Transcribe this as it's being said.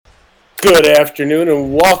Good afternoon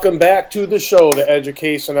and welcome back to the show, the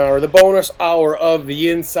Education Hour, the bonus hour of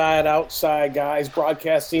the Inside Outside Guys,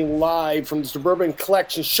 broadcasting live from the Suburban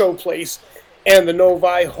Collection Showplace and the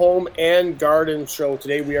Novi Home and Garden Show.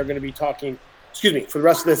 Today we are going to be talking, for the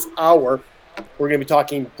rest of this hour, we're going to be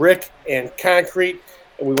talking brick and concrete,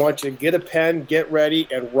 and we want you to get a pen, get ready,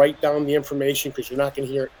 and write down the information because you're not going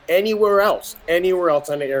to hear anywhere else on the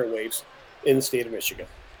airwaves in the state of Michigan.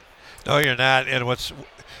 No, you're not. And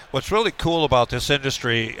what's really cool about this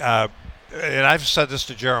industry, and I've said this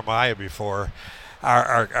to Jeremiah before,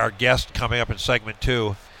 our guest coming up in segment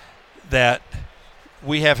 2, that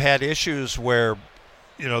we have had issues where,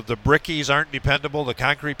 the brickies aren't dependable, the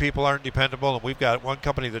concrete people aren't dependable, and we've got one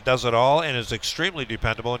company that does it all and is extremely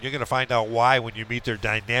dependable, and you're going to find out why when you meet their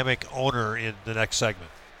dynamic owner in the next segment.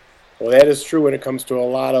 Well, that is true when it comes to a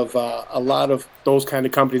lot of those kind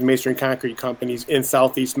of companies, masonry and concrete companies in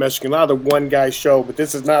Southeast Michigan. A lot of the one-guy show, but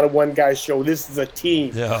this is not a one-guy show. This is a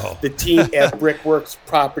team. No. The team at Brickworks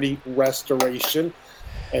Property Restoration.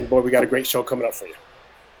 And, boy, we got a great show coming up for you.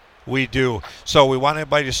 We do. So we want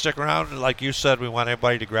everybody to stick around. Like you said, we want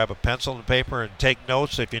everybody to grab a pencil and paper and take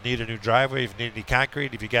notes if you need a new driveway, if you need any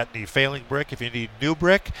concrete, if you got any failing brick, if you need new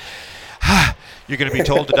brick. You're going to be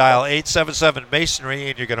told to dial 877 Masonry,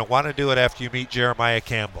 and you're going to want to do it after you meet Jeremiah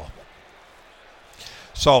Campbell.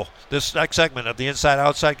 So this next segment of the Inside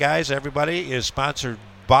Outside Guys, everybody, is sponsored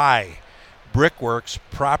by Brickworks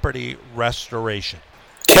Property Restoration.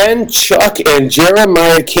 Ken, Chuck, and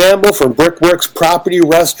Jeremiah Campbell from Brickworks Property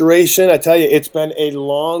Restoration. I tell you, it's been a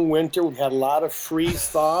long winter. We've had a lot of freeze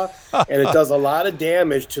thaw, and it does a lot of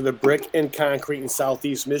damage to the brick and concrete in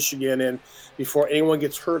Southeast Michigan. And before anyone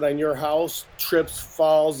gets hurt on your house, trips,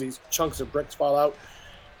 falls, these chunks of bricks fall out,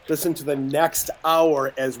 listen to the next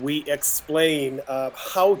hour as we explain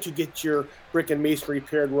how to get your brick and masonry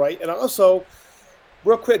repaired right. And also,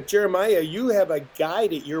 real quick, Jeremiah, you have a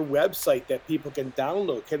guide at your website that people can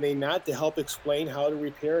download, can they not, to help explain how to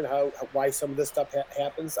repair and why some of this stuff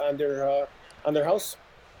happens on their house?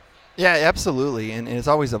 Yeah, absolutely, and it's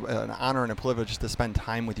always an honor and a privilege to spend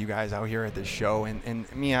time with you guys out here at this show.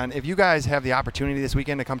 And man, if you guys have the opportunity this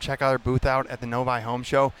weekend to come check our booth out at the Novi Home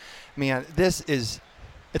Show, man,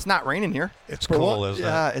 it's not raining here. It's cool, isn't it?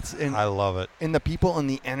 Yeah, I love it. And the people and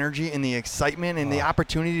the energy and the excitement and the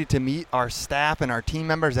opportunity to meet our staff and our team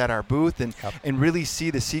members at our booth and really see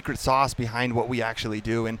the secret sauce behind what we actually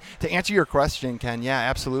do. And to answer your question, Ken, yeah,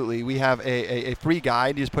 absolutely. We have a free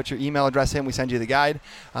guide. You just put your email address in, we send you the guide.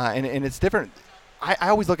 And it's different. I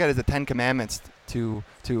always look at it as the 10 Commandments to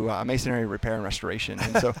masonry repair and restoration.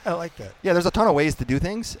 And so I like that. Yeah, there's a ton of ways to do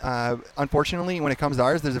things. Unfortunately, when it comes to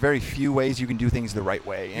ours, there's a very few ways you can do things the right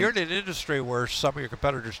way. You're in an industry where some of your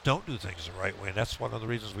competitors don't do things the right way, and that's one of the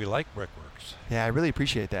reasons we like Brickworks. Yeah, I really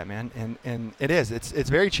appreciate that, man. And it is. It's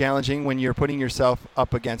very challenging when you're putting yourself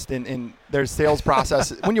up against, and there's sales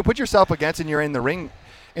process. When you put yourself against and you're in the ring.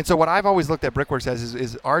 And so what I've always looked at Brickworks as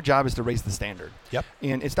is our job is to raise the standard. Yep.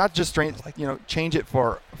 And it's not just change it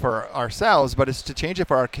for ourselves, but it's to change it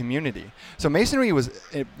for our community. So masonry was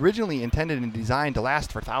originally intended and designed to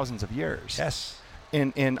last for thousands of years. Yes.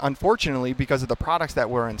 And unfortunately, because of the products that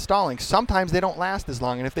we're installing, sometimes they don't last as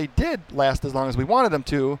long. And if they did last as long as we wanted them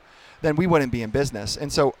to, then we wouldn't be in business. And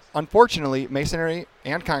so, unfortunately, masonry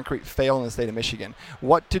and concrete fail in the state of Michigan.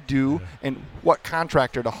 What to do and what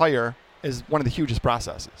contractor to hire is one of the hugest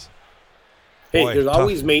processes. Hey, there's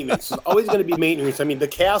always maintenance. There's always going to be maintenance. I mean, the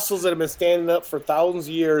castles that have been standing up for thousands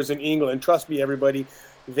of years in England, trust me, everybody,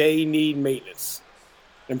 they need maintenance.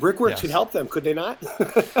 And Brickworks could help them, could they not?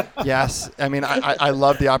 Yes. I mean, I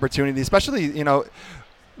love the opportunity, especially,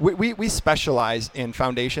 we specialize in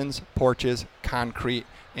foundations, porches, concrete,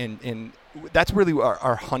 and that's really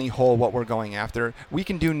our honey hole, what we're going after. We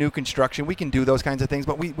can do new construction. We can do those kinds of things,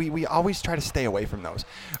 but we always try to stay away from those.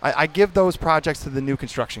 I give those projects to the new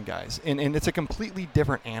construction guys, and it's a completely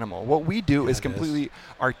different animal. What we do is completely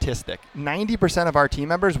artistic. 90% of our team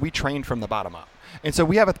members, we train from the bottom up. And so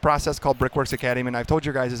we have a process called Brickworks Academy, and I've told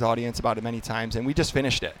your guys' audience about it many times, and we just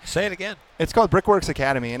finished it. Say it again. It's called Brickworks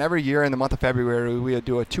Academy, and every year in the month of February, we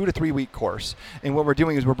do a 2 to 3 week course. And what we're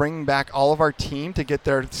doing is we're bringing back all of our team to get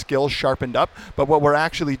their skills sharpened up, but what we're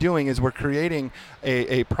actually doing is we're creating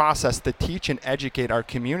a process to teach and educate our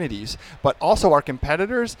communities, but also our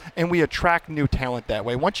competitors, and we attract new talent that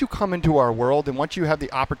way. Once you come into our world and once you have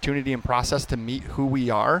the opportunity and process to meet who we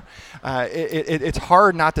are, it's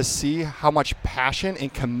hard not to see how much passion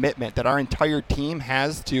and commitment that our entire team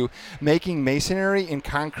has to making masonry and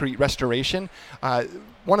concrete restoration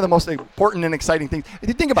one of the most important and exciting things. If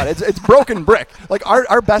you think about it, it's broken brick. Like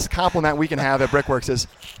our best compliment we can have at Brickworks is,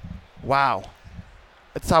 wow,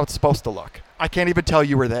 that's how it's supposed to look. I can't even tell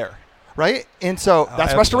you were there. right? And so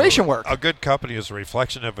that's restoration work. A good company is a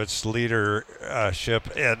reflection of its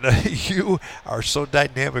leadership, and you are so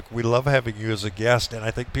dynamic. We love having you as a guest, and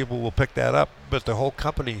I think people will pick that up. But the whole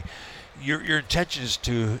company, your intention is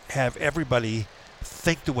to have everybody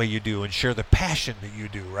think the way you do and share the passion that you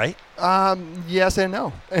do, right? Yes and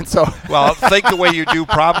no. And so, well, think the way you do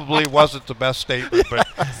probably wasn't the best statement, but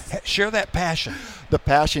share that passion. The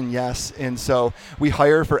passion, yes. And so we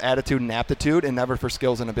hire for attitude and aptitude and never for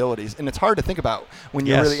skills and abilities. And it's hard to think about when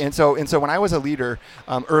you really, and so when I was a leader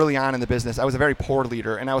early on in the business, I was a very poor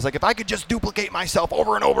leader. And I was like, if I could just duplicate myself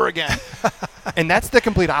over and over again. And that's the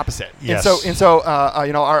complete opposite. Yes. And so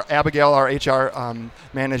our Abigail, our HR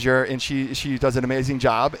manager, and she does an amazing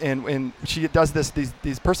job. And she does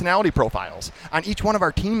these personality profiles on each one of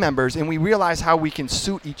our team members. And we realize how we can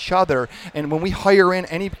suit each other. And when we hire in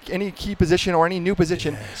any key position or any new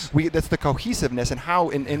position, that's the cohesiveness and how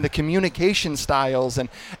in the communication styles. And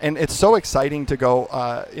it's so exciting to go,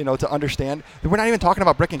 to understand that we're not even talking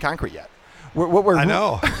about brick and concrete yet. I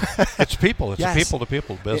know. It's people. It's yes. a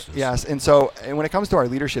people-to-people business. Yes. And so when it comes to our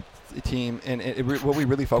leadership team, and what we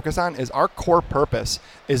really focus on is our core purpose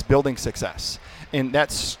is building success. And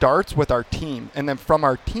that starts with our team. And then from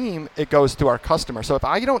our team, it goes to our customer. So if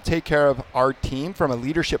I don't take care of our team from a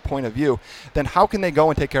leadership point of view, then how can they go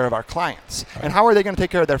and take care of our clients? Right. And how are they going to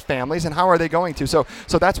take care of their families? And how are they going to? So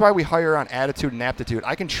that's why we hire on attitude and aptitude.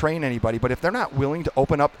 I can train anybody, but if they're not willing to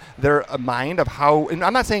open up their mind of how, and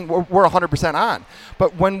I'm not saying we're 100% on,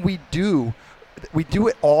 but when we do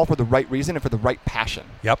it all for the right reason and for the right passion.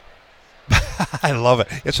 Yep. I love it.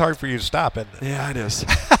 It's hard for you to stop, isn't it? Yeah, it is.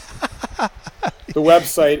 The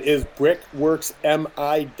website is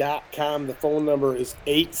brickworksmi.com. The phone number is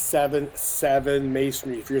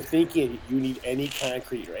 877-MASONRY. If you're thinking you need any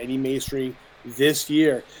concrete or any masonry this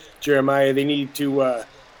year, Jeremiah, they need to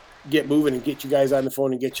get moving and get you guys on the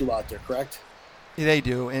phone and get you out there, correct? They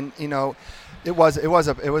do. And, it was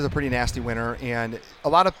a pretty nasty winter, and a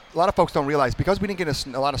lot of folks don't realize because we didn't get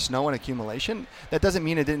a lot of snow and accumulation, that doesn't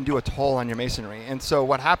mean it didn't do a toll on your masonry. And so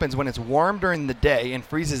what happens when it's warm during the day and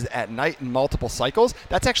freezes at night in multiple cycles,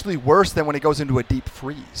 that's actually worse than when it goes into a deep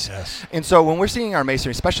freeze. Yes. And so when we're seeing our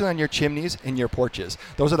masonry, especially on your chimneys and your porches,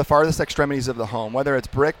 those are the farthest extremities of the home, whether it's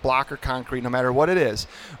brick, block, or concrete, no matter what it is.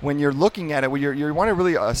 When you're looking at it, you want to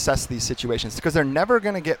really assess these situations because they're never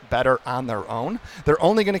going to get better on their own. They're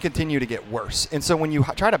only going to continue to get worse. And so when you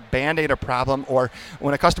try to band-aid a problem, or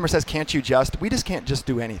when a customer says, we just can't just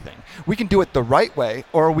do anything. We can do it the right way,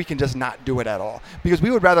 or we can just not do it at all, because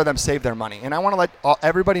we would rather them save their money. And I want to let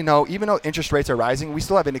everybody know, even though interest rates are rising, we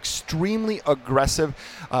still have an extremely aggressive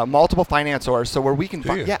multiple financiers, so where we can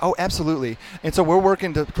absolutely. And so we're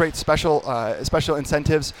working to create special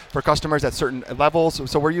incentives for customers at certain levels.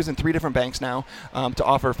 So we're using 3 different banks now to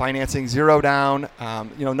offer financing, 0 down,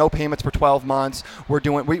 no payments for 12 months.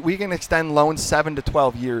 We can extend loans 7 to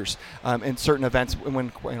 12 years in certain events when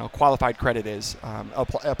qualified credit is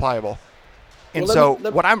applicable. And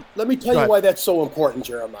let me tell you why that's so important,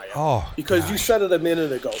 Jeremiah. Because you said it a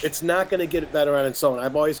minute ago. It's not going to get better on its own.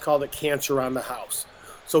 I've always called it cancer on the house.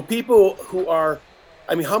 So people who are,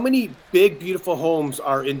 how many big, beautiful homes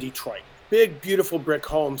are in Detroit? Big, beautiful brick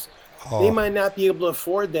homes. They might not be able to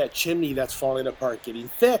afford that chimney that's falling apart getting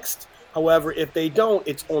fixed. However, if they don't,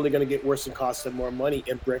 it's only going to get worse and cost them more money.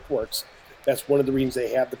 And Brickworks, that's one of the reasons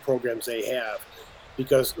they have the programs they have.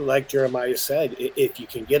 Because like Jeremiah said, if you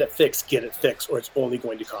can get it fixed, or it's only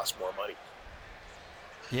going to cost more money.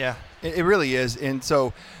 Yeah, it really is. And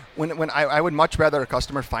so when I would much rather a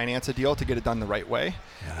customer finance a deal to get it done the right way.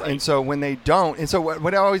 Yeah. Right. And so when they don't, and so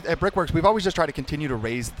what I always at Brickworks, we've always just tried to continue to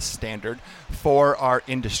raise the standard for our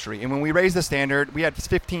industry. And when we raised the standard, we had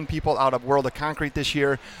 15 people out of World of Concrete this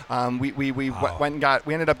year. We went and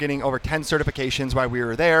we ended up getting over 10 certifications while we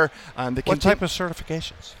were there. What type of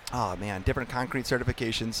certifications? Oh man, different concrete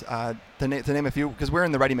certifications. To name a few, because we're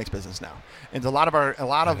in the ready mix business now, and a lot of our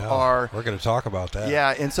we're going to talk about that.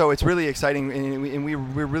 Yeah, and so it's really exciting, and we're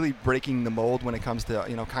really breaking the mold when it comes to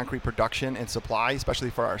concrete production and supply,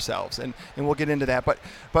 especially for ourselves, and we'll get into that. But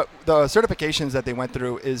the certifications that they went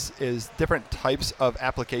through is different types of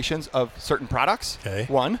applications of certain products. Okay.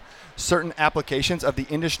 One. Certain applications of the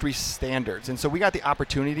industry standards, and so we got the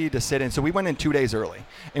opportunity to sit in. So we went in 2 days early,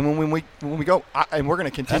 and when we go, and we're going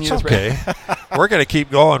to continue. That's okay. We're going to keep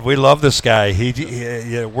going. We love this guy.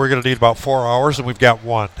 We're going to need about 4 hours, and we've got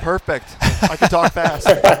 1. Perfect. I can talk fast.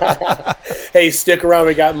 Hey, stick around.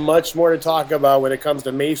 We got much more to talk about when it comes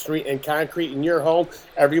to masonry and concrete in your home.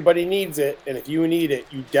 Everybody needs it, and if you need it,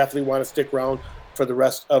 you definitely want to stick around for the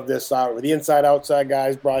rest of this hour. The Inside Outside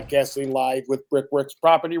guys broadcasting live with Brickworks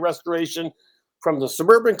Property Restoration from the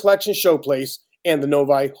Suburban Collection Showplace and the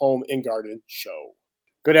Novi Home and Garden Show.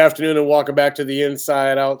 Good afternoon and welcome back to the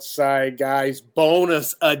Inside Outside Guys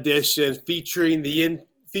bonus edition featuring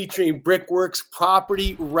Brickworks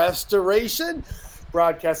property restoration.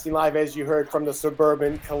 Broadcasting live, as you heard, from the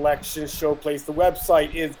Suburban Collection Showplace. The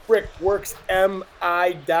website is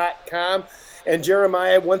brickworksmi.com. And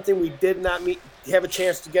Jeremiah, one thing we did not have a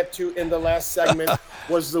chance to get to in the last segment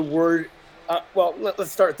was the word.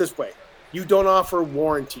 Let's start this way. You don't offer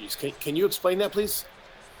warranties. Can you explain that, please?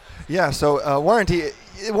 Yeah, so warranty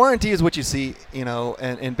is what you see,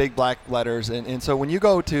 in big black letters. And so when you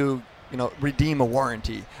go to, redeem a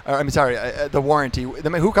warranty, the warranty,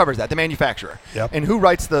 who covers that? The manufacturer. Yep. And who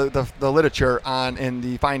writes the literature in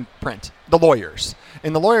the fine print? The lawyers.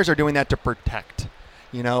 And the lawyers are doing that to protect,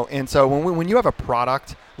 And so when you have a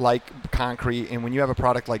product like concrete and when you have a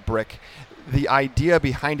product like brick, the idea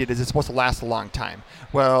behind it is it's supposed to last a long time.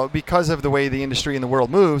 Well, because of the way the industry and the world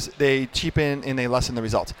moves, they cheapen and they lessen the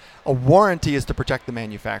results. A warranty is to protect the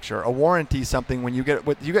manufacturer. A warranty is something when you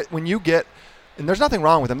get, and there's nothing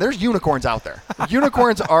wrong with them. There's unicorns out there.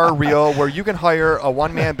 Unicorns are real, where you can hire a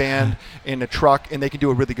one-man band in a truck and they can do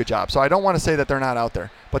a really good job. So I don't want to say that they're not out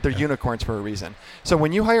there, but they're unicorns for a reason. So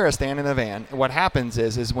when you hire a stand in a van, what happens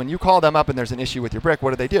is when you call them up and there's an issue with your brick,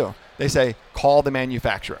 what do? They say, call the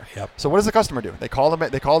manufacturer. Yep. So what does the customer do? They call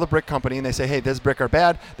the brick company and they say, hey, this brick are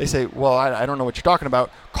bad. They say, well, I don't know what you're talking about.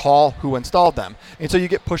 Call who installed them. And so you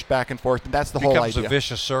get pushed back and forth, and that's the whole idea. It becomes a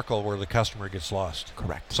vicious circle where the customer gets lost.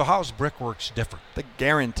 Correct. So how is Brickworks different? The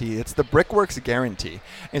guarantee. It's the Brickworks guarantee.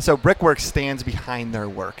 And so Brickworks stands behind their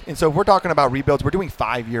work. And so if we're talking about rebuilds, we're doing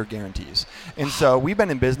 5-year guarantees. And so we've been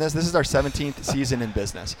in business. This is our 17th season in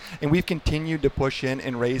business. And we've continued to push in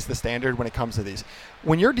and raise the standard when it comes to these.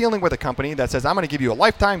 When you're dealing with a company that says, I'm going to give you a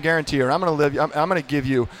lifetime guarantee, or I'm going to give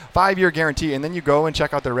you 5-year guarantee, and then you go and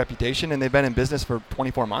check out their reputation and they've been in business for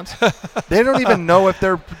 24 months, they don't even know if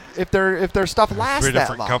their stuff lasts that long. 3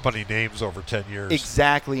 different company names over 10 years.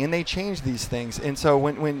 Exactly, and they change these things. And so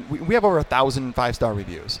when we have over 1,000 5-star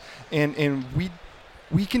reviews, and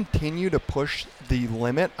we continue to push the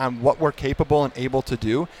limit on what we're capable and able to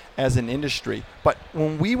do as an industry. But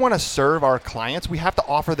when we want to serve our clients, we have to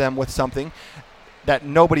offer them with something that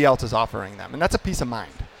nobody else is offering them, and that's a peace of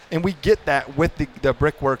mind. And we get that with the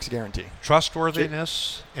Brickworks guarantee.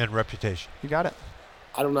 Trustworthiness and reputation. You got it.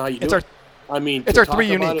 I don't know how you do it. It's our 3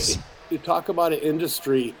 uniques. You talk about an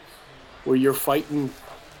industry where you're fighting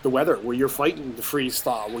the weather, where you're fighting the freeze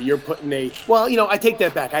thaw, where you're putting I take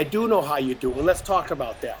that back. I do know how you do it. And let's talk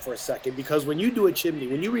about that for a second, because when you do a chimney,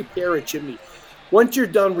 when you repair a chimney, once you're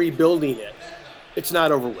done rebuilding it, it's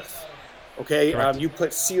not over with. Okay, you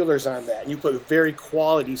put sealers on that. You put very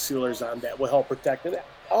quality sealers on that will help protect it.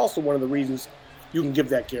 Also, one of the reasons you can give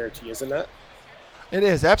that guarantee, isn't it? It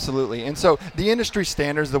is, absolutely. And so the industry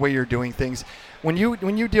standards, the way you're doing things, when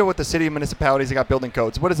you deal with the city and municipalities that got building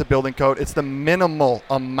codes, what is a building code? It's the minimal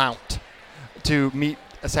amount to meet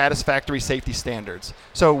satisfactory safety standards.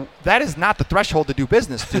 So that is not the threshold to do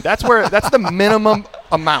business to. That's the minimum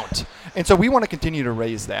amount. And so we want to continue to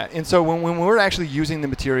raise that. And so when we're actually using the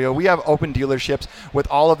material, we have open dealerships with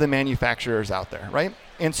all of the manufacturers out there, right?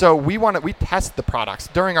 And so we test the products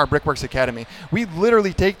during our Brickworks Academy. We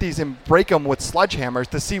literally take these and break them with sledgehammers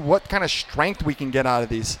to see what kind of strength we can get out of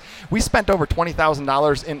these. We spent over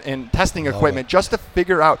 $20,000 in testing equipment just to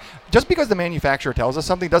figure out. Just because the manufacturer tells us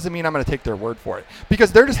something doesn't mean I'm going to take their word for it,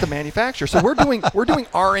 because they're just the manufacturer. So we're doing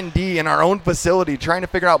R&D in our own facility, trying to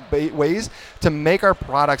figure out ways to make our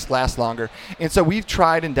products last longer. And so we've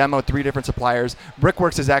tried and demoed 3 different suppliers.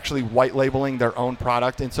 Brickworks is actually white labeling their own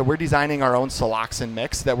product, and so we're designing our own siloxane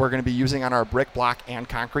mix that we're going to be using on our brick, block, and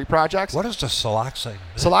concrete projects. What is the siloxane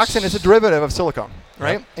mix? Siloxane is a derivative of silicone,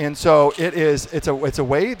 right? Yep. And so it's a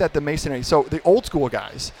way that the masonry. So the old school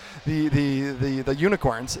guys, the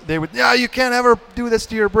unicorns, they would, you can't ever do this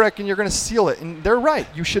to your brick, and you're going to seal it. And they're right.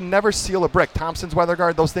 You should never seal a brick. Thompson's Weather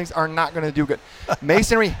Guard, those things are not going to do good.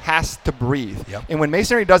 Masonry has to breathe. Yep. And when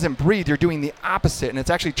masonry doesn't breathe, you're doing the opposite, and it's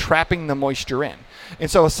actually trapping the moisture in. And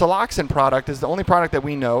so a siloxane product is the only product that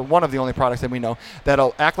we know, one of the only products that we know,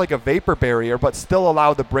 that'll act like a vapor barrier but still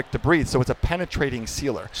allow the brick to breathe. So it's a penetrating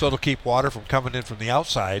sealer. So it'll keep water from coming in from the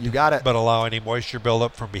outside. You got it. But allow any moisture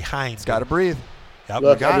buildup from behind. It's got to breathe. Yep.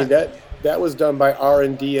 Look, that was done by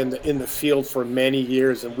R&D in the field for many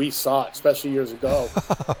years, and we saw it, especially years ago.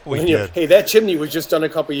 We did. Hey, that chimney was just done a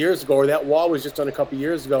couple years ago, or that wall was just done a couple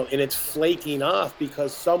years ago, and it's flaking off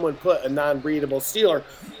because someone put a non-breathable sealer,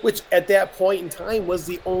 which at that point in time was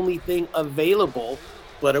the only thing available,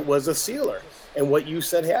 but it was a sealer. And what you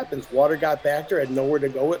said happens. Water got back there, had nowhere to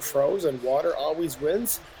go, it froze, and water always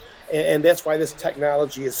wins. And that's why this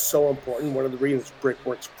technology is so important. One of the reasons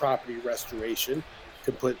Brickworks Property Restoration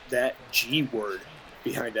can put that G word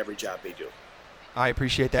behind every job they do. I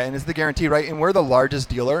appreciate that, and it's the guarantee, right? And we're the largest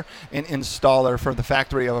dealer and installer for the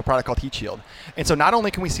factory of a product called Heat Shield. And so not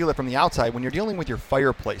only can we seal it from the outside, when you're dealing with your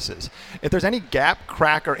fireplaces, if there's any gap,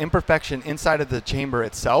 crack, or imperfection inside of the chamber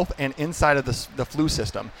itself and inside of the flue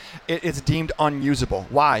system, it's deemed unusable.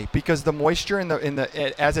 Why? Because the moisture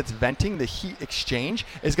as it's venting, the heat exchange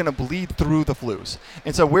is going to bleed through the flues.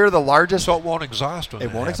 And so we're the largest. So it won't exhaust when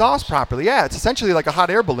it won't exhaust properly. Yeah, it's essentially like a hot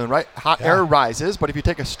air balloon, right? Hot air rises, but if you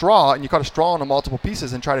take a straw and you cut a straw into multiple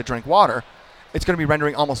pieces and try to drink water, it's going to be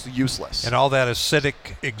rendering almost useless. And all that acidic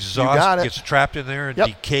exhaust gets trapped in there and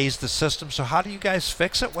decays the system. So how do you guys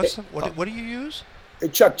fix it? What do you use? Hey,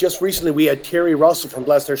 Chuck, just recently we had Terry Russell from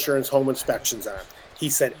Blessed Assurance Home Inspections on. He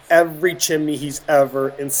said every chimney he's ever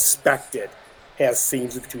inspected has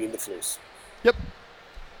seams between the flues. Yep.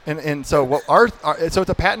 And so what so it's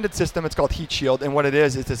a patented system. It's called Heat Shield, and what it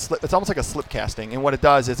is it's almost like a slip casting. And what it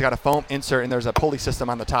does is it's got a foam insert, and there's a pulley system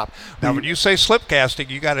on the top. Now, when you say slip casting,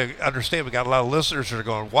 you got to understand we got a lot of listeners that are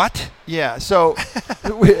going, "What?" Yeah. So,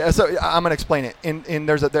 so I'm going to explain it. And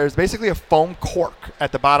there's basically a foam cork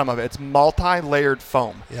at the bottom of it. It's multi-layered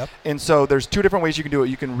foam. Yep. And so there's two different ways you can do it.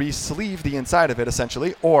 You can re-sleeve the inside of it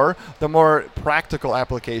essentially, or the more practical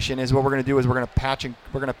application is what we're going to do is we're going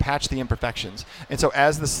to patch the imperfections. And so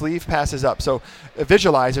as the sleeve passes up. So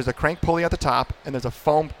visualize there's a crank pulley at the top and there's a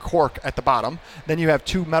foam cork at the bottom. Then you have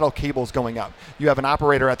two metal cables going up. You have an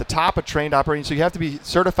operator at the top, a trained operator. So you have to be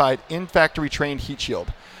certified in factory trained Heat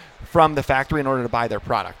Shield from the factory in order to buy their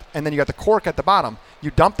product. And then you got the cork at the bottom.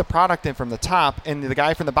 You dump the product in from the top, and the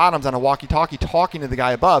guy from the bottom's on a walkie-talkie talking to the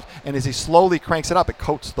guy above, and as he slowly cranks it up, it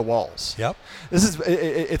coats the walls. Yep.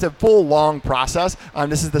 It's a full, long process.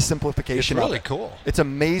 This is the simplification of it. It's really cool. It's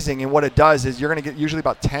amazing, and what it does is you're going to get usually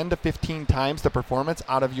about 10 to 15 times the performance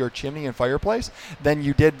out of your chimney and fireplace than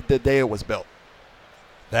you did the day it was built.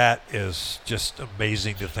 That is just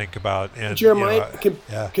amazing to think about. And Jeremiah, can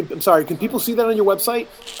people see that on your website?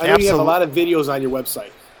 I know you have a lot of videos on your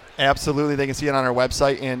website. Absolutely, they can see it on our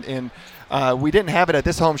website, and we didn't have it at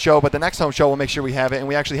this home show, but the next home show we'll make sure we have it, and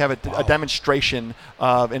we actually have a demonstration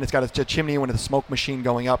of, and it's got a chimney with a smoke machine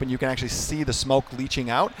going up, and you can actually see the smoke leaching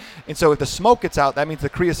out. And so if the smoke gets out, that means the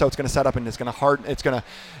creosote's going to set up and it's going to harden, it's going to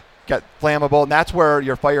get flammable, and that's where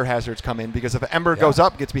your fire hazards come in, because if an ember goes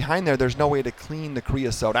up, gets behind there's no way to clean the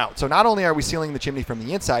creosote out. So not only are we sealing the chimney from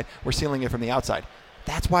the inside, we're sealing it from the outside.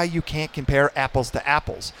 That's why you can't compare apples to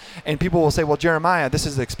apples. And people will say, well, Jeremiah, this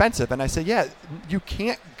is expensive. And I say, yeah, you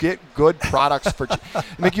can't get good products for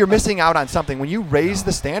like you're missing out on something. When you raise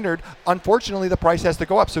the standard, unfortunately, the price has to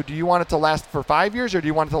go up. So do you want it to last for 5 years or do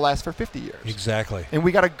you want it to last for 50 years? Exactly. And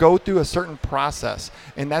we got to go through a certain process.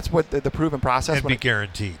 And that's what the proven process. And be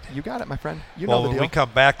guaranteed. You got it, my friend. You know the deal. When we come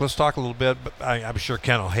back, let's talk a little bit. But I'm sure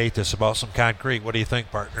Ken will hate this about some concrete. What do you think,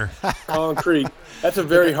 partner? Concrete. That's a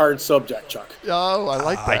very hard subject, Chuck. Oh, I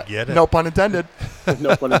like that. I get it. No pun intended.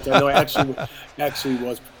 No pun intended. No, actually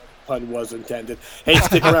pun was intended. Hey,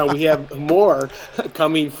 stick around. We have more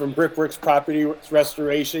coming from Brickworks Property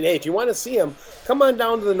Restoration. Hey, if you want to see them, come on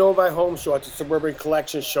down to the Novi Home Show at the Suburban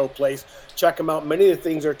Collection Showplace. Check them out. Many of the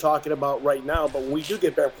things they're talking about right now, but when we do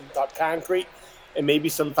get back about concrete and maybe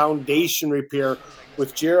some foundation repair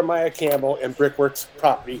with Jeremiah Campbell and Brickworks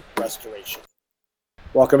Property Restoration.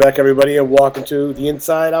 Welcome back, everybody, and welcome to the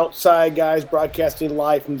Inside Outside Guys, broadcasting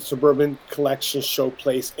live from the Suburban Collection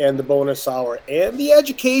Showplace and the bonus hour and the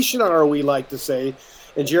education hour, we like to say.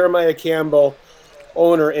 And Jeremiah Campbell,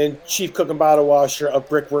 owner and chief cook and bottle washer of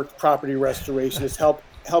Brickworks Property Restoration, is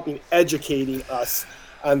helping educating us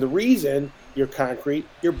on the reason your concrete,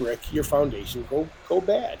 your brick, your foundation go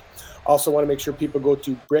bad. Also want to make sure people go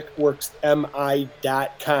to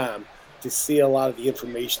brickworksmi.com to see a lot of the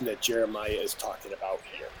information that Jeremiah is talking about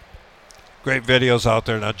here. Great videos out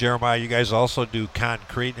there. Now, Jeremiah, you guys also do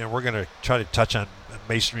concrete, and we're going to try to touch on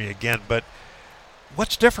masonry again, but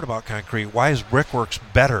what's different about concrete? Why is Brickworks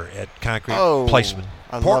better at concrete placement?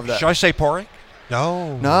 I love that. Should I say pouring?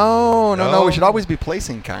 No. No. We should always be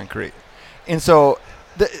placing concrete. And so,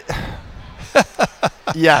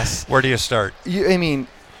 yes. Where do you start?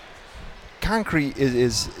 Concrete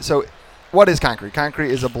is so. What is concrete? Concrete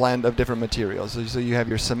is a blend of different materials. So you have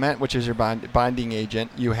your cement, which is your bonding agent.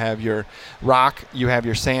 You have your rock. You have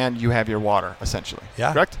your sand. You have your water, essentially.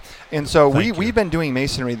 Yeah. Correct? And so we've been doing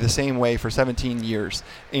masonry the same way for 17 years.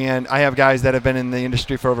 And I have guys that have been in the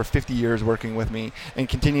industry for over 50 years working with me and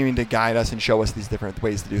continuing to guide us and show us these different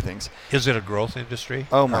ways to do things. Is it a growth industry?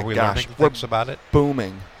 Oh, my Are we gosh. learning things about it?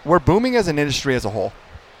 Booming. We're booming as an industry as a whole.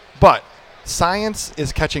 But Science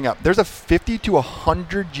is catching up. There's a 50 to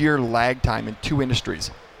 100 year lag time in two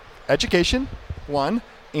industries. Education, one,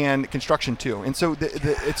 and construction, two. And so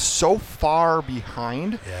it's so far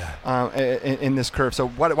behind in this curve. So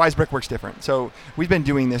why is Brickworks different? So we've been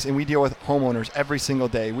doing this, and we deal with homeowners every single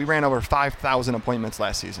day. We ran over 5,000 appointments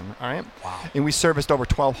last season, all right? Wow. And we serviced over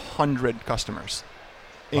 1,200 customers.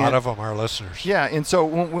 A lot of them are listeners. Yeah, and so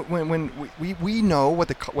when we know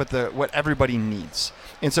what everybody needs,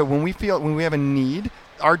 and so when we have a need,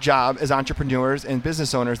 our job as entrepreneurs and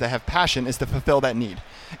business owners that have passion is to fulfill that need.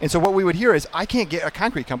 And so what we would hear is, I can't get a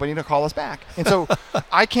concrete company to call us back, and so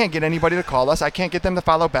I can't get anybody to call us. I can't get them to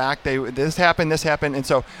follow back. This happened, and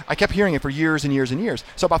so I kept hearing it for years and years and years.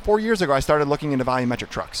 So about 4 years ago, I started looking into volumetric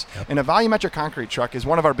trucks, and a volumetric concrete truck is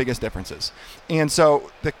one of our biggest differences. And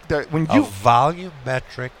so when you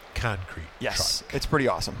volumetric concrete yes, truck. it's pretty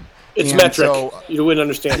awesome. It's and metric. So, you wouldn't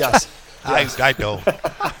understand. Yes. I know.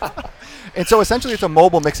 And so essentially, it's a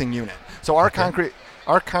mobile mixing unit. So our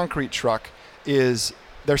concrete truck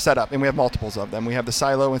they're set up, and we have multiples of them. We have the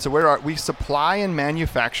silo, and so we supply and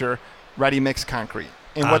manufacture ready mix concrete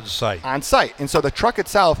On site. On site, and so the truck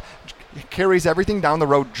itself carries everything down the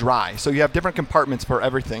road dry. So you have different compartments for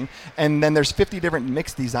everything, and then there's 50 different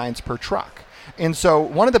mix designs per truck. And so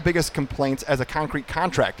one of the biggest complaints as a concrete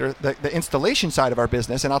contractor, the installation side of our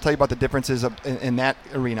business, and I'll tell you about the differences in that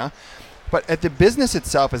arena. But at the business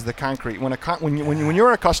itself is the concrete. When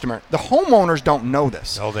you're a customer, the homeowners don't know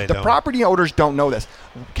this. No, they don't. The property owners don't know this.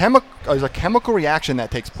 There's a chemical reaction that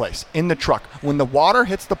takes place in the truck. When the water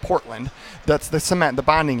hits the Portland, that's the cement, the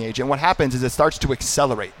bonding agent, what happens is it starts to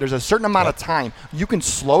accelerate. There's a certain amount of time. You can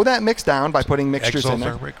slow that mix down by putting mixtures in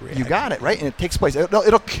there. You got it, right? And it takes place.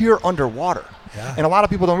 It'll cure underwater. Yeah. And a lot of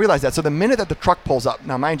people don't realize that. So the minute that the truck pulls up,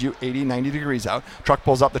 now mind you, 80, 90 degrees out, truck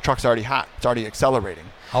pulls up, the truck's already hot. It's already accelerating.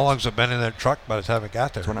 How long's it been in that truck by the time it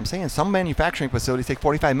got there? That's what I'm saying. Some manufacturing facilities take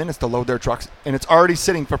 45 minutes to load their trucks, and it's already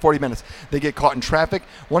sitting for 40 minutes. They get caught in traffic.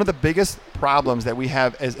 One of the biggest problems that we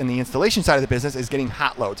have in the installation side of the business is getting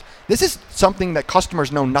hot loads. This is something that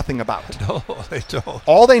customers know nothing about. No, they don't.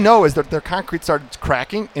 All they know is that their concrete started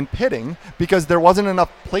cracking and pitting because there wasn't enough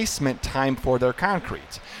placement time for their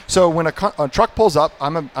concrete. So when a truck pulls up,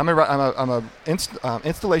 I'm a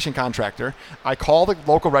installation contractor. I call the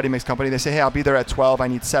local ready mix company. They say, hey, I'll be there at 12. I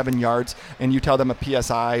need 7 yards, and you tell them a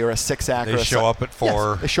PSI or a 6-ack. They show up at 4.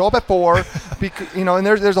 Yes, they show up at 4. And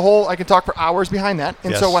there's a whole, I can talk for hours behind that.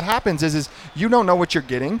 And so what happens is you don't know what you're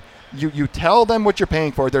getting. You tell them what you're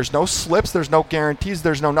paying for. There's no slips. There's no guarantees.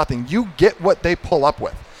 There's no nothing. You get what they pull up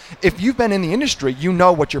with. If you've been in the industry, you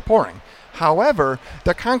know what you're pouring. However,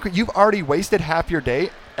 the concrete, you've already wasted half your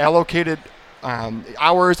day, allocated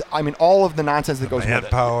hours, all of the nonsense that goes with it.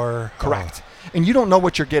 Manpower. Correct. And you don't know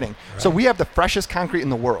what you're getting. Right. So we have the freshest concrete in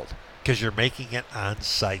the world. Because you're making it on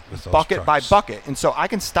site with those bucket trucks. by bucket. And so I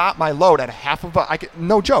can stop my load at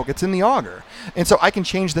no joke, it's in the auger. And so I can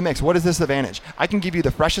change the mix. What is this advantage? I can give you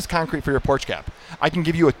the freshest concrete for your porch cap. I can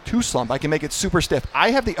give you a 2-slump. I can make it super stiff.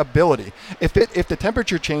 I have the ability, if the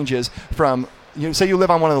temperature changes from, say you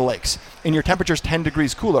live on one of the lakes and your temperature is 10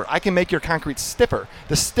 degrees cooler, I can make your concrete stiffer.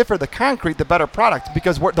 The stiffer the concrete, the better product,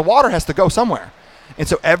 because the water has to go somewhere. And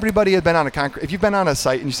so everybody has been on a concrete. If you've been on a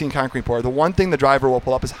site and you've seen concrete pour, the one thing the driver will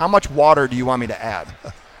pull up is, how much water do you want me to add?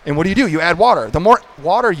 And what do? You add water. The more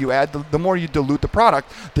water you add, the more you dilute the product,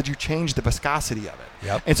 that you change the viscosity of it.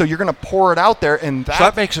 Yep. And so you're going to pour it out there, and so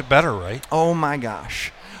that makes it better, right? Oh my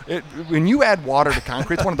gosh. When you add water to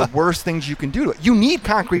concrete, it's one of the worst things you can do to it. You need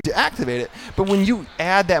concrete to activate it, but when you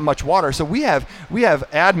add that much water, so we have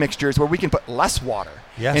admixtures where we can put less water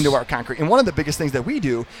into our concrete. And one of the biggest things that we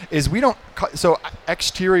do is we don't so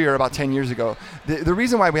exterior. About 10 years ago, the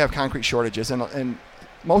reason why we have concrete shortages, and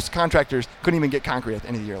most contractors couldn't even get concrete at the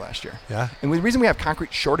end of the year last year. Yeah. And the reason we have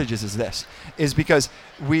concrete shortages is because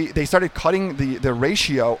they started cutting the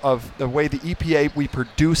ratio of the way the EPA we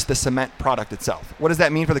produce the cement product itself. What does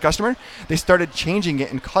that mean for the customer? They started changing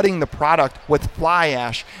it and cutting the product with fly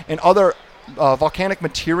ash and other volcanic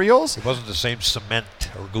materials. It wasn't the same cement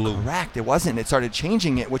or glue. Correct. It wasn't. It started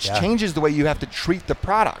changing it, which changes the way you have to treat the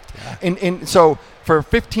product. Yeah. And so for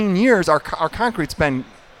 15 years, our concrete's been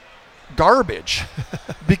garbage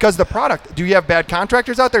because the product. Do you have bad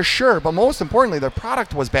contractors out there? Sure, but most importantly, the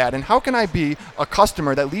product was bad. And how can I be a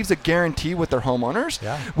customer that leaves a guarantee with their homeowners?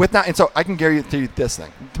 Yeah. And so I can guarantee this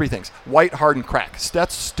thing, 3 things: white, hard, and crack.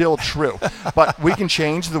 That's still true, but we can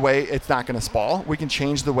change the way it's not going to spall. We can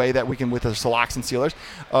change the way that we can with the siloxane sealers.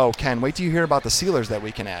 Oh, Ken, wait till you hear about the sealers that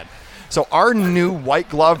we can add. So our new white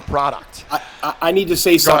glove product. I need to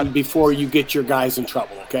say something before you get your guys in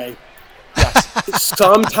trouble, okay? Yes.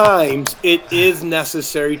 Sometimes it is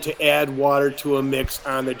necessary to add water to a mix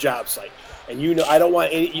on the job site. And I don't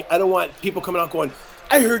want people coming out going,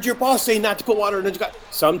 I heard your boss say not to put water in the car.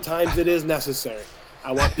 Sometimes it is necessary.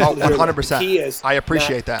 I want people to hear 100%. The key is I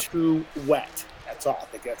appreciate not that. too wet. That's all. I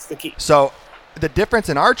think that's the key. So the difference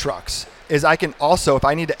in our trucks is I can also, if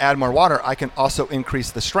I need to add more water, I can also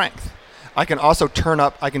increase the strength. I can also turn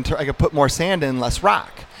up, I can put more sand in, less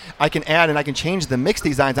rock. I can add and I can change the mix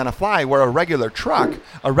designs on a fly, where a regular truck,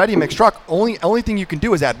 a ready mix truck, only thing you can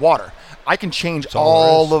do is add water. I can change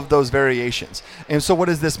all of those variations. And so what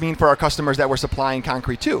does this mean for our customers that we're supplying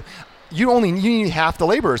concrete to? You need half the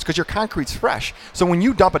laborers because your concrete's fresh. So when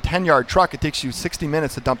you dump a 10-yard truck, it takes you 60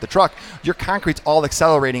 minutes to dump the truck. Your concrete's all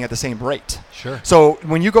accelerating at the same rate. Sure. So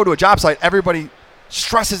when you go to a job site, everybody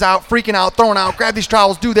stresses out, freaking out, throwing out, grab these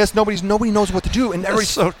trowels, do this. Nobody knows what to do. And That's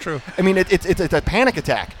so true. I mean, it's a panic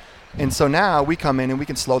attack. And so now we come in and we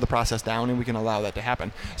can slow the process down and we can allow that to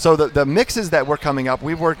happen. So the mixes that we're coming up,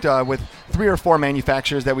 we've worked with 3 or 4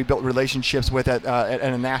 manufacturers that we built relationships with at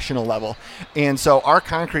a national level. And so our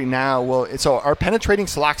concrete now our penetrating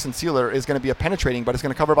siloxane sealer is going to be a penetrating, but it's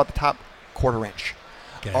going to cover about the top 1/4 inch.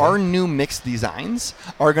 Okay. Our new mix designs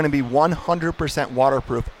are going to be 100%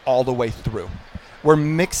 waterproof all the way through. We're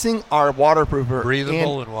mixing our waterproofer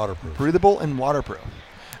breathable and waterproof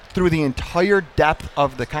through the entire depth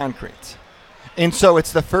of the concrete. And so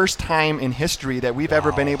it's the first time in history that we've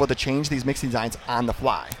ever been able to change these mix designs on the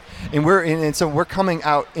fly. And so we're coming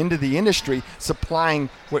out into the industry supplying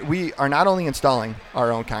what we are not only installing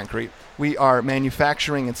our own concrete, we are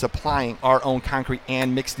manufacturing and supplying our own concrete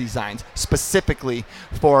and mix designs specifically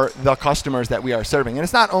for the customers that we are serving. And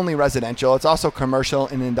it's not only residential, it's also commercial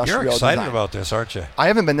and industrial You're excited design. about this, aren't you? I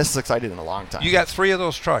haven't been this excited in a long time. You got 3 of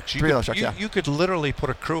those trucks. Yeah. You could literally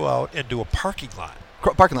put a crew out and do a parking lot.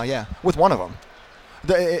 Parking lot, yeah, with one of them.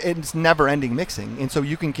 It's never-ending mixing, and so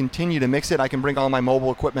you can continue to mix it. I can bring all my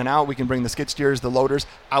mobile equipment out. We can bring the skid steers, the loaders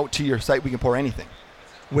out to your site. We can pour anything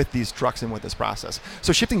with these trucks and with this process.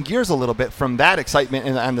 So shifting gears a little bit from that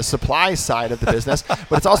excitement on the supply side of the business,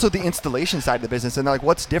 but it's also the installation side of the business. And like,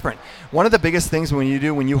 what's different? One of the biggest things when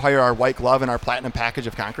you hire our white glove and our platinum package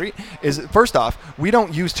of concrete is, first off, we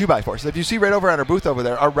don't use 2x4s. If you see right over at our booth over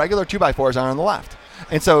there, our regular 2x4s are on the left.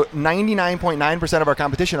 And so 99.9% of our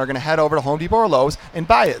competition are going to head over to Home Depot or Lowe's and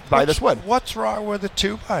buy this wood. What's wrong with the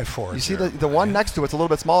 2x4? You see the one next to it's a little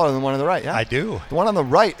bit smaller than the one on the right, yeah? I do. The one on the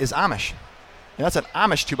right is Amish. And that's an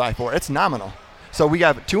Amish 2x4. It's nominal. So we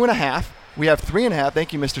have 2.5. We have 3.5.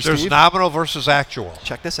 Thank you, Mr. Steve. There's nominal versus actual.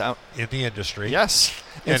 Check this out. In the industry. Yes.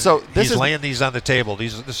 And so he's laying these on the table.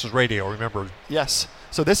 This is radio, remember. Yes.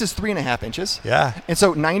 So this is 3.5 inches. Yeah. And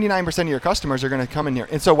so 99% of your customers are going to come in here.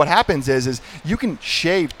 And so what happens is you can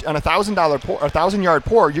shave on a $1,000-yard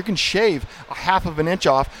pour, you can shave a 1/2 inch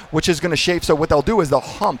off, which is going to shave. So what they'll do is they'll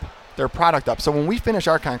hump their product up. So when we finish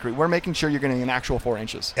our concrete, we're making sure you're getting an actual 4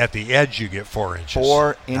 inches. At the edge, you get 4 inches.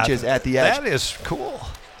 4 inches at the edge. That is cool.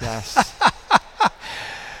 Yes.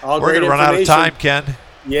 We're going to run out of time, Ken.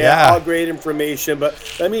 Yeah, all great information. But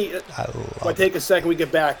I'll take a second. We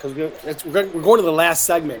get back because we're going to the last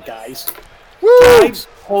segment, guys. Woo! Drives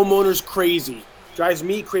homeowners crazy. Drives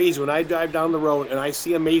me crazy when I drive down the road and I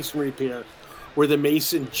see a mason repair where the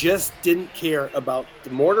mason just didn't care about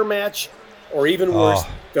the mortar match, or even worse,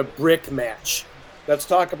 the brick match. Let's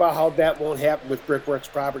talk about how that won't happen with Brickworks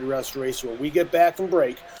Property Restoration when we get back from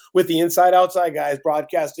break with the Inside Outside guys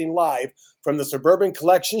broadcasting live from the Suburban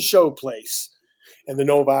Collection Showplace and the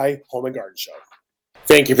Novi Home and Garden Show.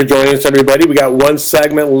 Thank you for joining us, everybody. We got one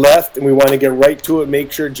segment left, and we want to get right to it.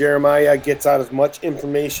 Make sure Jeremiah gets out as much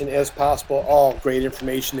information as possible, all great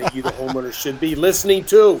information that you, the homeowner, should be listening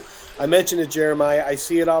to. I mentioned it, Jeremiah. I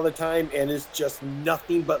see it all the time, and it's just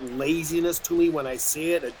nothing but laziness to me when I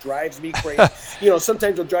see it. It drives me crazy.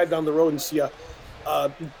 Sometimes you'll drive down the road and see a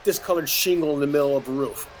discolored shingle in the middle of a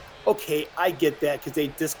roof. Okay, I get that because they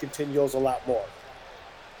discontinue those a lot more.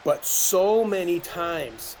 But so many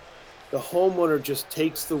times, the homeowner just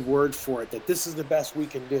takes the word for it that this is the best we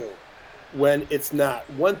can do when it's not.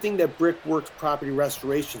 One thing that Brickworks Property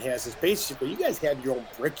Restoration has is basically you guys have your own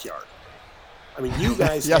brickyard. I mean, you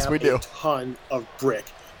guys yes, have we do. A ton of brick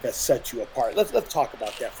that sets you apart. Let's talk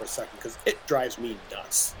about that for a second because it drives me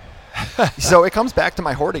nuts. So it comes back to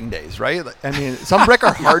my hoarding days, right? I mean, some brick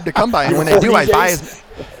are hard to come by, and when they do, I buy it.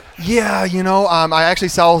 Yeah, I actually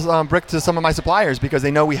sell brick to some of my suppliers because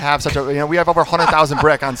they know we have we have over 100,000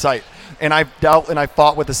 brick on site. And I've dealt and I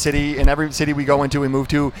fought with the city, and every city we go into and move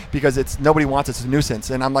to because nobody wants it. It's a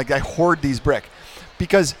nuisance. And I'm like, I hoard these brick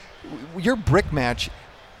because your brick match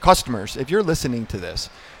customers, if you're listening to this,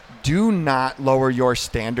 do not lower your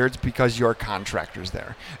standards because your contractor's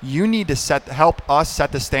there. You need to help us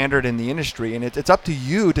set the standard in the industry, and it's up to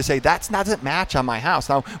you to say that doesn't match on my house.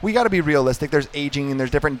 Now, we got to be realistic. There's aging and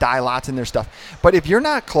there's different dye lots and there's stuff. But if you're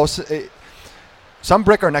not close, some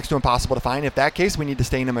brick are next to impossible to find. If that case, we need to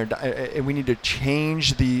stain them, and we need to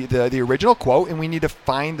change the original quote, and we need to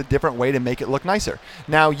find a different way to make it look nicer.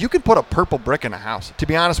 Now, you can put a purple brick in a house. To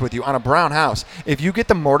be honest with you, on a brown house, if you get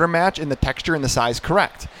the mortar match and the texture and the size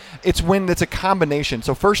correct, it's when it's a combination.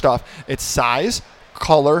 So first off, it's size,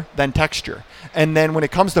 color, then texture. And then when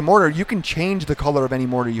it comes to mortar, you can change the color of any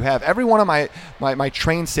mortar you have. Every one of my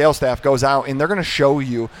trained sales staff goes out and they're going to show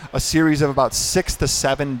you a series of about 6 to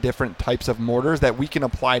 7 different types of mortars that we can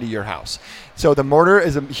apply to your house. So the mortar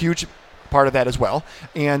is a huge part of that as well.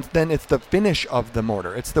 And then it's the finish of the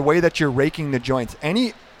mortar. It's the way that you're raking the joints.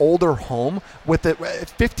 Any older home with it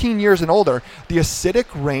 15 years and older, the acidic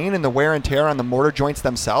rain and the wear and tear on the mortar joints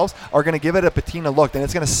themselves are going to give it a patina look, and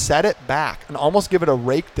it's going to set it back and almost give it a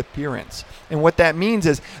raked appearance. And what that means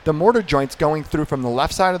is the mortar joints going through from the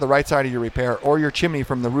left side or the right side of your repair or your chimney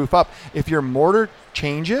from the roof up, if your mortar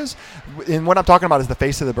changes, and what I'm talking about is the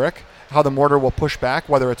face of the brick, how the mortar will push back,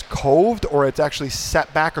 whether it's coved or it's actually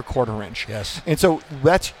set back a 1/4 inch. Yes. And so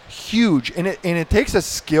that's huge. And it takes a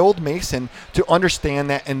skilled mason to understand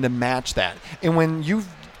that and to match that. And when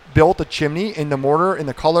you've built a chimney and the mortar and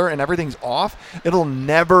the color and everything's off, it'll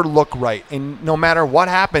never look right. And no matter what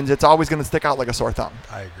happens, it's always going to stick out like a sore thumb.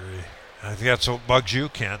 I agree. I think that's what bugs you,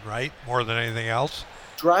 Ken, right? More than anything else?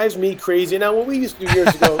 Drives me crazy. Now, what we used to do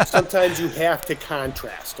years ago, sometimes you have to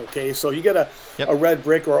contrast, okay? So you get a red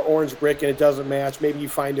brick or an orange brick and it doesn't match. Maybe you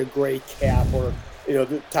find a gray cap or,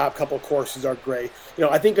 the top couple courses are gray.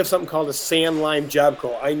 I think of something called a sand lime job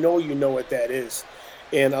coat. I know you know what that is.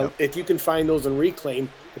 And if you can find those in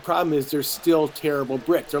reclaim, the problem is they're still terrible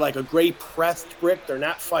brick. They're like a gray pressed brick. They're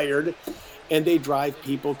not fired, and they drive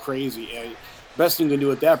people crazy. And the best thing to do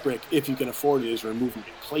with that brick, if you can afford it, is remove and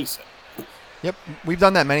replace it. Yep, we've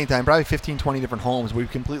done that many times, probably 15, 20 different homes.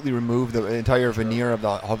 We've completely removed the entire veneer of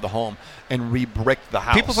the home and re-bricked the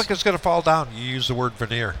house. People think it's going to fall down. You use the word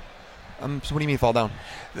veneer. So what do you mean fall down?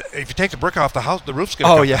 If you take the brick off the house, the roof's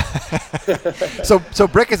going to come yeah. So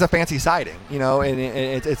brick is a fancy siding, and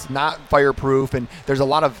it's not fireproof, and there's a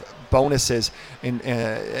lot of bonuses and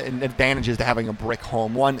advantages to having a brick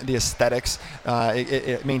home. One, the aesthetics.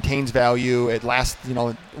 It maintains value. It lasts,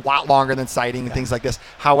 a lot longer than siding and things like this.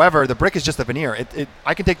 However, the brick is just a veneer.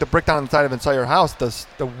 I can take the brick down on the side of the entire house.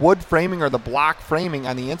 The wood framing or the block framing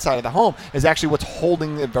on the inside of the home is actually what's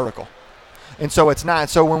holding it vertical. And so it's not.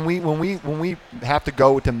 So when we have to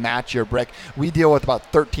go to match your brick, we deal with about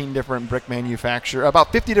 13 different brick manufacturers,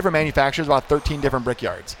 about 50 different manufacturers, about 13 different brick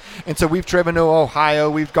yards. And so we've driven to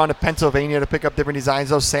Ohio, we've gone to Pennsylvania to pick up different designs,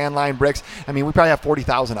 those sand line bricks. I mean, we probably have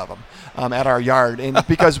 40,000 of them at our yard. And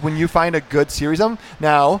because when you find a good series of them,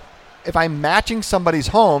 now, if I'm matching somebody's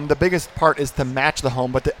home, the biggest part is to match the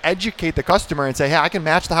home, but to educate the customer and say, hey, I can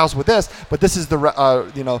match the house with this, but this is the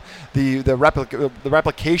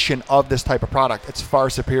replication of this type of product. It's far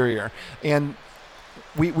superior. And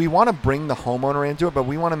we want to bring the homeowner into it, but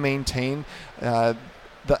we want to maintain the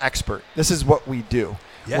expert. This is what we do.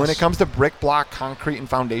 Yes. When it comes to brick, block, concrete, and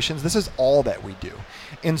foundations, this is all that we do.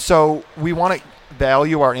 And so we want to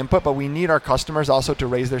value our input, but we need our customers also to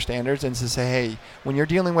raise their standards and to say, hey, when you're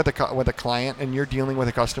dealing with a client and you're dealing with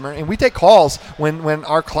a customer, and we take calls when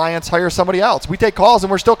our clients hire somebody else. We take calls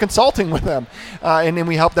and we're still consulting with them, and then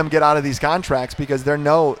we help them get out of these contracts because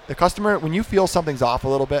the customer, when you feel something's off a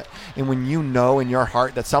little bit, and when you know in your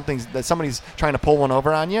heart that somebody's trying to pull one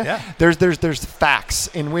over on you, there's facts,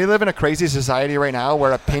 and we live in a crazy society right now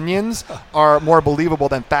where opinions are more believable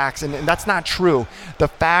than facts, and that's not true. The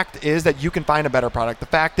fact is that you can find a better product. The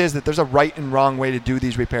fact is that there's a right and wrong way to do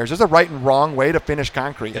these repairs. There's a right and wrong way to finish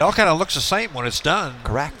concrete. It all kind of looks the same when it's done.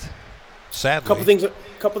 Correct. Sadly. Couple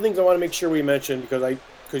things I want to make sure we mention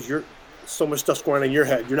because you're so much stuff's going on in your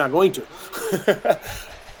head. You're not going to.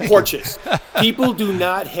 Porches. People do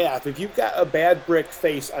not have. If you've got a bad brick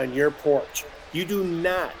face on your porch, you do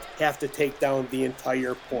not have to take down the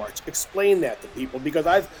entire porch. Explain that to people because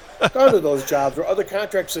I've gone to those jobs where other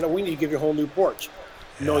contractors said, we need to give you a whole new porch.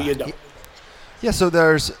 No, you don't. Yeah, so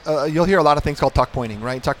there's you'll hear a lot of things called tuck pointing,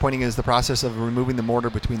 right? Tuck pointing is the process of removing the mortar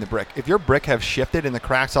between the brick. If your brick have shifted and the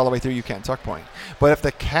cracks all the way through, you can't tuck point. But if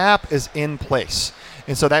the cap is in place,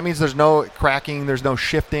 and so that means there's no cracking, there's no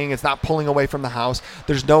shifting, it's not pulling away from the house,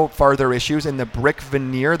 there's no further issues, and the brick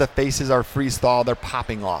veneer, the faces are freeze-thaw, they're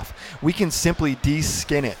popping off. We can simply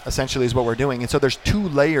de-skin it, essentially, is what we're doing. And so there's 2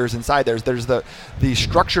 layers inside there. There's the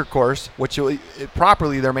structure course, which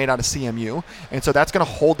properly they're made out of CMU, and so that's going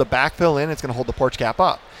to hold the backfill in, it's going to hold the porch cap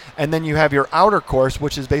up. And then you have your outer course,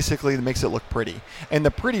 which is basically makes it look pretty. And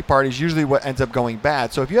the pretty part is usually what ends up going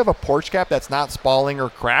bad. So if you have a porch cap that's not spalling or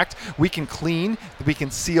cracked, we can clean, we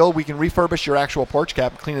can seal, we can refurbish your actual porch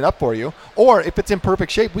cap and clean it up for you. Or if it's in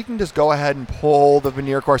perfect shape, we can just go ahead and pull the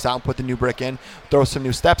veneer course out and put the new brick in, throw some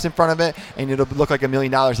new steps in front of it, and it'll look like $1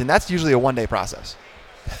 million. And that's usually a one-day process.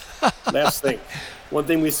 Last thing. One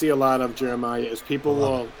thing we see a lot of, Jeremiah, is people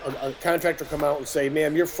will, a contractor come out and say,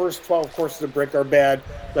 ma'am, your first 12 courses of brick are bad.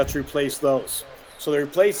 Let's replace those. So they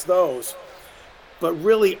replace those. But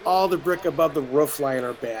really, all the brick above the roof line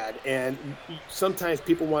are bad. And sometimes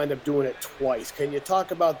people wind up doing it twice. Can you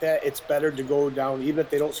talk about that? It's better to go down, even if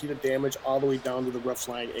they don't see the damage, all the way down to the roof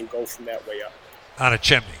line and go from that way up. On a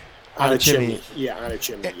chimney. On a chimney. Yeah, on a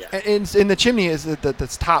chimney, yeah. And in the chimney is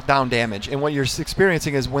that's top-down damage. And what you're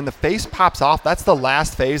experiencing is when the face pops off, that's the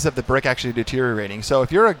last phase of the brick actually deteriorating. So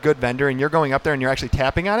if you're a good vendor and you're going up there and you're actually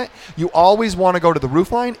tapping on it, you always want to go to the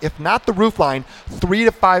roof line. If not the roof line, 3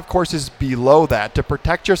 to 5 courses below that to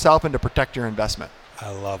protect yourself and to protect your investment.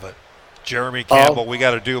 I love it. Jeremy Campbell, we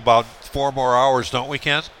got to do about 4 more hours, don't we,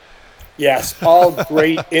 Ken? Yes, all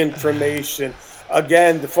great information.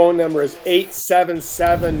 Again, the phone number is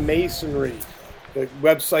 877 Masonry. The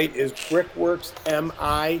website is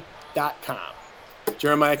brickworksmi.com.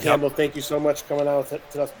 Jeremiah Campbell, thank you so much for coming out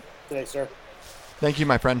to us today, sir. Thank you,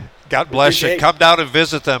 my friend. God bless you. Come down and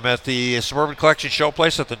visit them at the Suburban Collection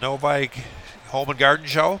Showplace at the Novi Home and Garden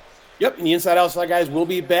Show. Yep, and the Inside Outside guys will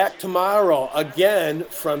be back tomorrow again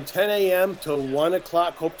from 10 a.m. to 1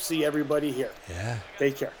 o'clock. Hope to see everybody here. Yeah.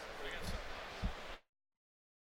 Take care.